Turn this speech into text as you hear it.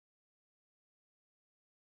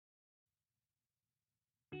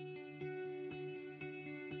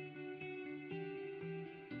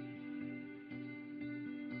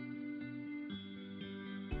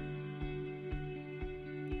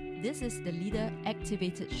This is the Leader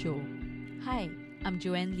Activated Show. Hi, I'm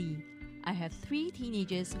Joanne Lee. I have 3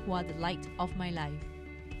 teenagers who are the light of my life.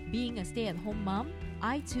 Being a stay-at-home mom,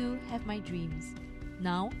 I too have my dreams.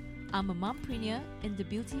 Now, I'm a mompreneur in the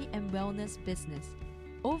beauty and wellness business.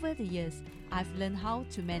 Over the years, I've learned how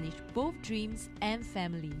to manage both dreams and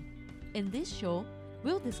family. In this show,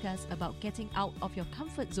 we'll discuss about getting out of your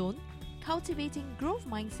comfort zone, cultivating growth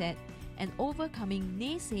mindset, and overcoming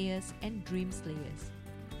naysayers and dream slayers.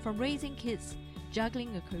 From raising kids,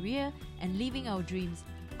 juggling a career, and living our dreams,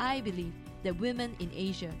 I believe that women in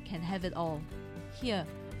Asia can have it all. Here,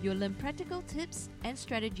 you'll learn practical tips and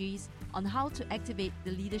strategies on how to activate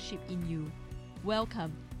the leadership in you.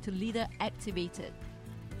 Welcome to Leader Activated.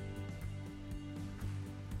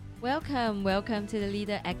 Welcome to the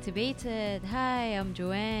Leader Activated. Hi, I'm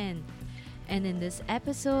Joanne. And in this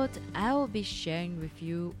episode, I will be sharing with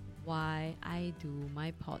you why I do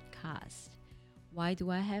my podcast. Why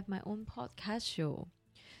do I have my own podcast show?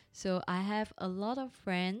 So I have a lot of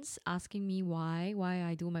friends asking me why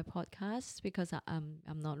I do my podcast, because I'm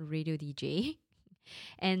not a radio DJ.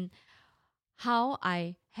 And how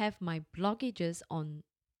I have my blockages on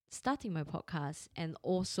starting my podcast, and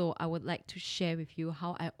also I would like to share with you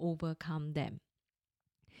how I overcome them.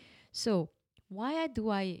 So how do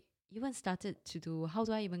I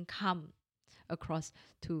even come across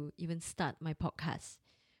to even start my podcast?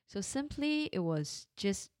 So simply, it was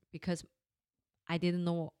just because I didn't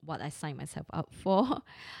know what I signed myself up for.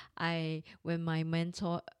 When my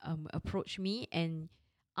mentor approached me and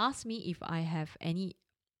asked me if I have any,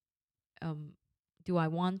 do I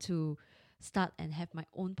want to start and have my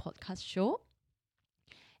own podcast show?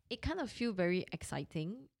 It kind of feel very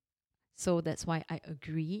exciting, so that's why I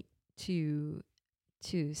agreed to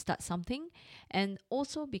start something. And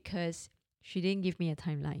also because she didn't give me a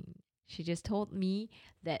timeline. She just told me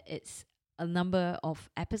that it's a number of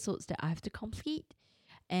episodes that I have to complete,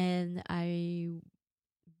 and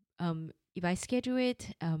if I schedule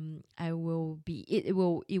it, it will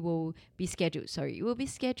be scheduled. Sorry, it will be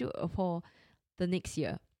scheduled for the next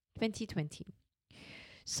year, 2020.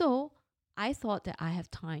 So I thought that I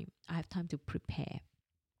have time. I have time to prepare.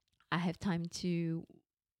 I have time to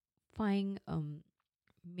find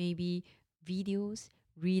maybe videos,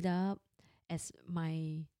 read up as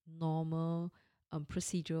my normal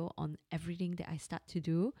procedure on everything that I start to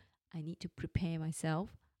do. I need to prepare myself.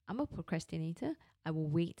 I'm a procrastinator. I will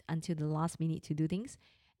wait until the last minute to do things.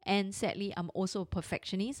 And sadly, I'm also a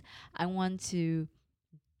perfectionist. I want to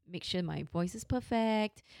make sure my voice is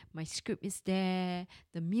perfect, my script is there,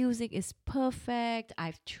 the music is perfect.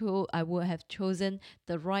 I would have chosen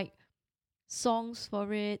the right songs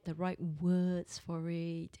for it, the right words for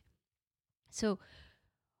it. So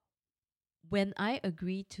when I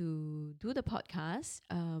agreed to do the podcast,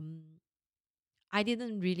 I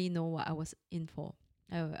didn't really know what I was in for.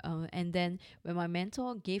 And then when my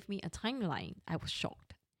mentor gave me a timeline, I was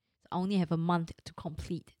shocked. I only have a month to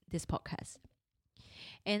complete this podcast.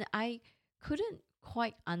 And I couldn't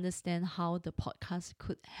quite understand how the podcast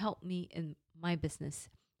could help me in my business,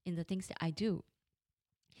 in the things that I do.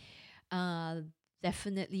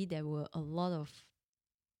 Definitely, there were a lot of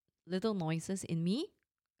little noises in me.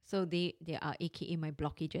 So they are AKA my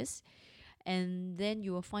blockages. And then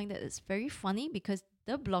you will find that it's very funny, because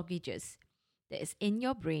the blockages that is in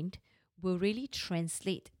your brain will really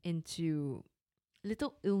translate into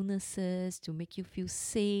little illnesses to make you feel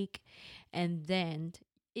sick. And then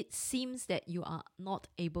it seems that you are not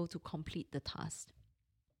able to complete the task.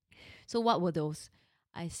 So what were those?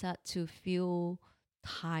 I start to feel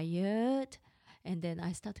tired, and then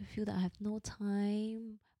I start to feel that I have no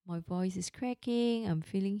time. My voice is cracking. I'm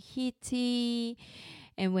feeling heaty.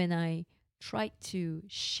 And when I tried to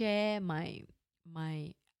share my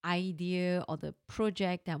idea or the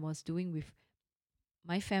project that I was doing with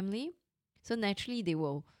my family, so naturally they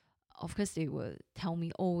will tell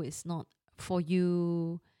me, oh, it's not for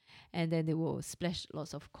you. And then they will splash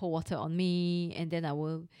lots of cold water on me. And then I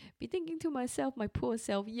will be thinking to myself, my poor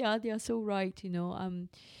self, yeah, they are so right.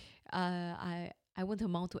 I won't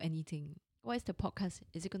amount to anything. What is the podcast?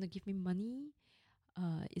 Is it going to give me money?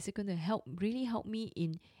 Is it going to really help me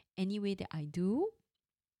in any way that I do?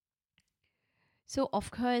 So of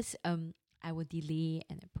course, I will delay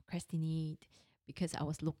and procrastinate, because I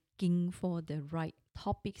was looking for the right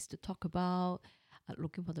topics to talk about,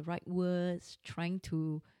 looking for the right words, trying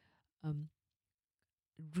to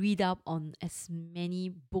read up on as many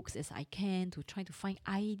books as I can to try to find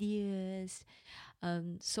ideas.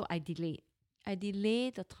 So I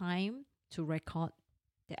delayed the time to record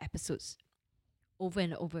the episodes over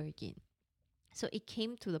and over again. So it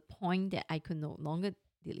came to the point that I could no longer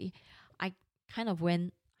delay. I kind of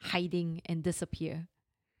went hiding and disappear.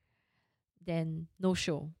 Then no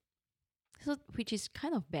show. So which is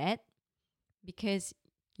kind of bad because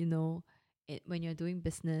when you're doing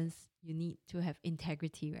business, you need to have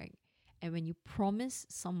integrity, right? And when you promise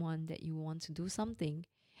someone that you want to do something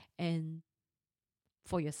and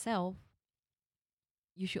for yourself,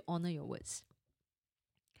 you should honor your words.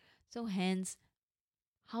 So hence,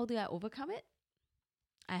 how do I overcome it?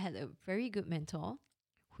 I had a very good mentor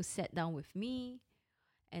who sat down with me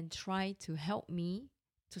and tried to help me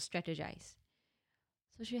to strategize.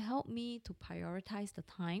 So she helped me to prioritize the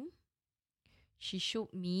time. She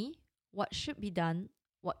showed me what should be done,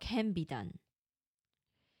 what can be done.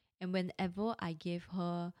 And whenever I gave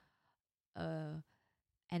her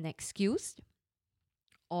an excuse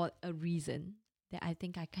or a reason that I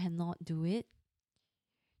think I cannot do it,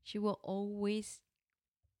 she will always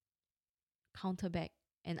counter back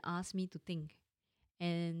and ask me to think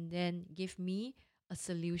and then give me a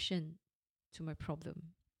solution to my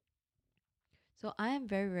problem. So I am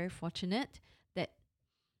very, very fortunate that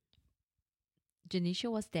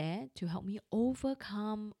Janisha was there to help me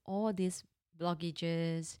overcome all these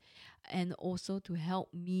blockages and also to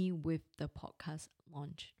help me with the podcast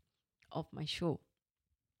launch of my show.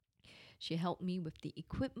 She helped me with the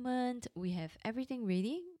equipment. We have everything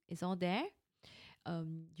ready. It's all there.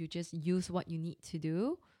 You just use what you need to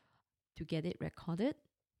do to get it recorded.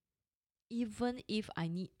 Even if I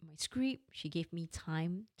need my script, she gave me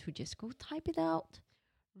time to just go type it out,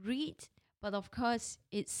 read. But of course,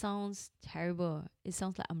 it sounds terrible. It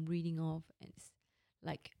sounds like I'm reading off and it's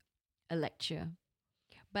like a lecture.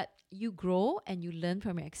 But you grow and you learn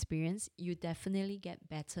from your experience. You definitely get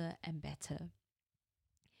better and better.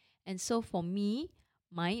 And so for me,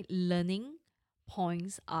 my learning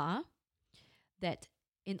points are that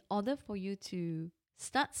in order for you to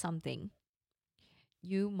start something,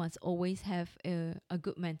 you must always have a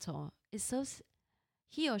good mentor.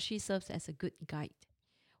 He or she serves as a good guide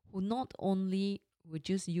who not only would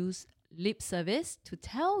just use lip service to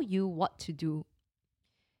tell you what to do,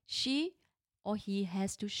 she or he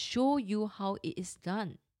has to show you how it is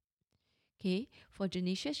done. Okay, for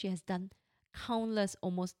Janisha, she has done countless,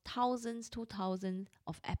 almost thousands to thousands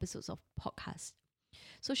of episodes of podcasts.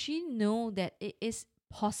 So she know that it is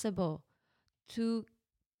possible to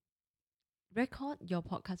record your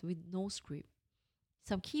podcast with no script.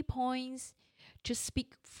 Some key points, just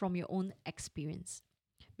speak from your own experience.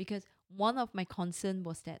 Because one of my concern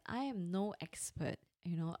was that I am no expert.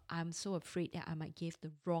 I'm so afraid that I might give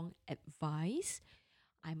the wrong advice.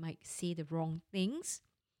 I might say the wrong things.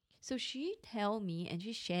 So she tell me and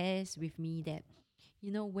she shares with me that,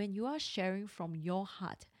 when you are sharing from your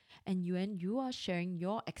heart and when you are sharing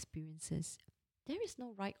your experiences, there is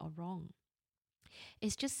no right or wrong.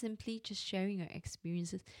 It's just simply just sharing your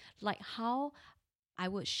experiences, like how I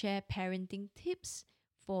would share parenting tips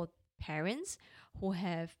for parents who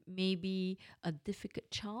have maybe a difficult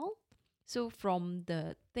child. So from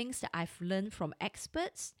the things that I've learned from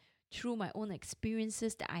experts through my own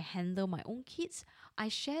experiences that I handle my own kids, I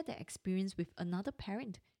share the experience with another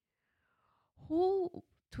parent. Who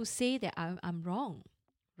to say that I'm wrong,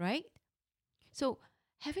 right? So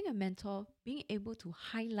having a mentor, being able to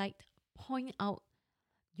highlight, point out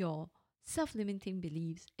your self-limiting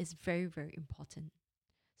beliefs is very, very important.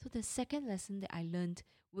 So the second lesson that I learned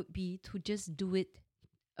would be to just do it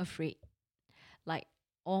afraid. Like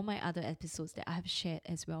all my other episodes that I have shared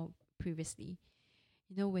as well previously.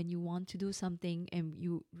 When you want to do something and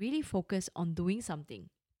you really focus on doing something,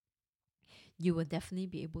 you will definitely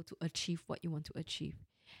be able to achieve what you want to achieve.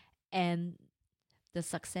 And the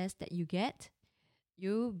success that you get,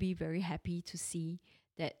 you'll be very happy to see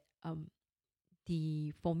that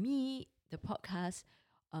for me, the podcast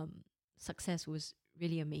success was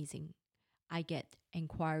really amazing. I get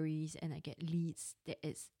inquiries and I get leads that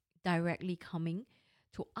is directly coming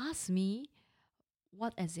to ask me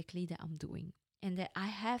what exactly that I'm doing, and that I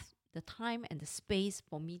have the time and the space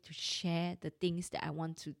for me to share the things that I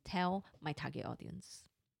want to tell my target audience.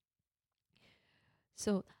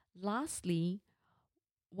 So lastly,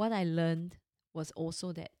 what I learned was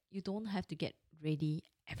also that you don't have to get ready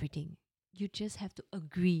everything. You just have to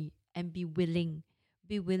agree and be willing.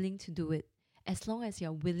 Be willing to do it. As long as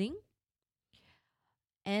you're willing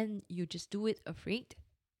and you just do it afraid.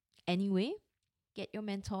 Anyway, get your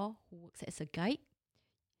mentor who works as a guide.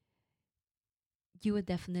 You will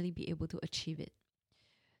definitely be able to achieve it.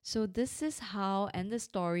 So this is how, and the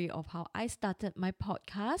story of how I started my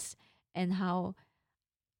podcast and how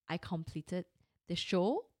I completed the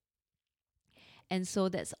show. And so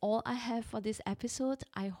that's all I have for this episode.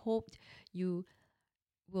 I hope you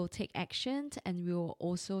will take action and will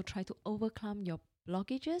also try to overcome your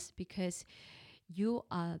blockages, because you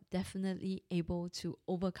are definitely able to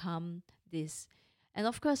overcome this. And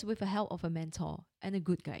of course, with the help of a mentor and a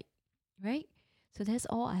good guide, right? So that's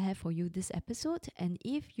all I have for you this episode. And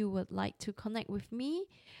if you would like to connect with me,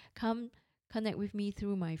 come connect with me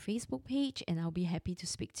through my Facebook page and I'll be happy to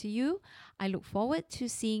speak to you. I look forward to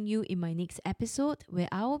seeing you in my next episode, where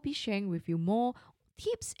I will be sharing with you more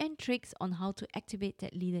tips and tricks on how to activate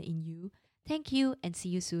that leader in you. Thank you and see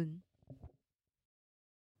you soon.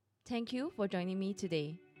 Thank you for joining me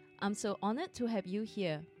today. I'm so honored to have you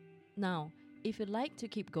here. Now, if you'd like to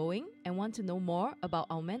keep going and want to know more about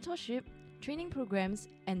our mentorship, training programs,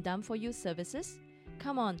 and done for you services,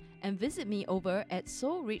 come on and visit me over at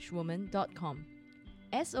soulrichwoman.com.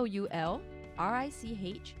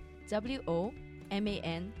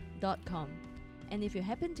 soulrichwoman.com. And if you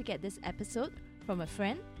happen to get this episode from a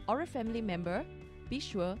friend or a family member, be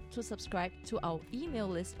sure to subscribe to our email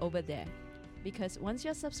list over there. Because once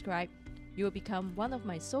you're subscribed, you will become one of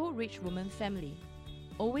my Soul Rich Woman family.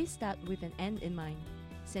 Always start with an end in mind.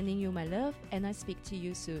 Sending you my love, and I speak to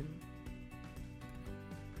you soon.